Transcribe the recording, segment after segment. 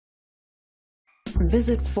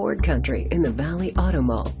Visit Ford Country in the Valley Auto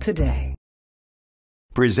Mall today.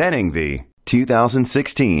 Presenting the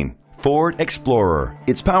 2016 Ford Explorer.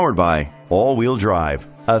 It's powered by all-wheel drive,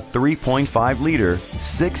 a 3.5-liter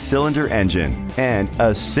six-cylinder engine, and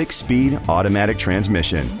a 6-speed automatic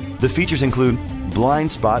transmission. The features include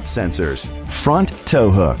blind spot sensors, front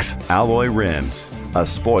tow hooks, alloy rims, a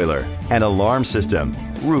spoiler, an alarm system,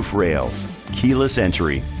 roof rails, keyless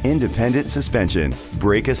entry, independent suspension,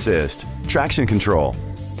 brake assist, traction control.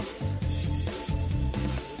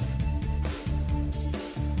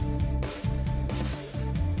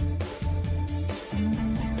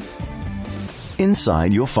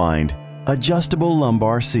 Inside you'll find adjustable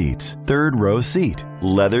lumbar seats, third row seat,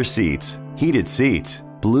 leather seats, heated seats,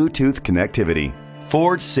 Bluetooth connectivity,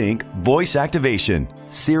 Ford Sync voice activation,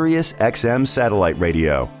 Sirius XM satellite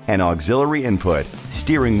radio, and auxiliary input,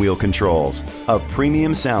 steering wheel controls, a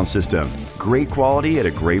premium sound system, great quality at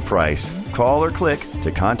a great price. Call or click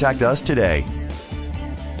to contact us today.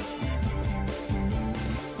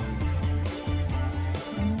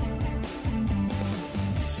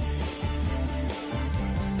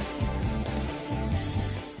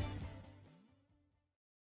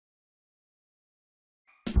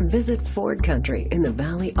 Visit Ford Country in the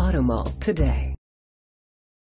Valley Auto Mall today.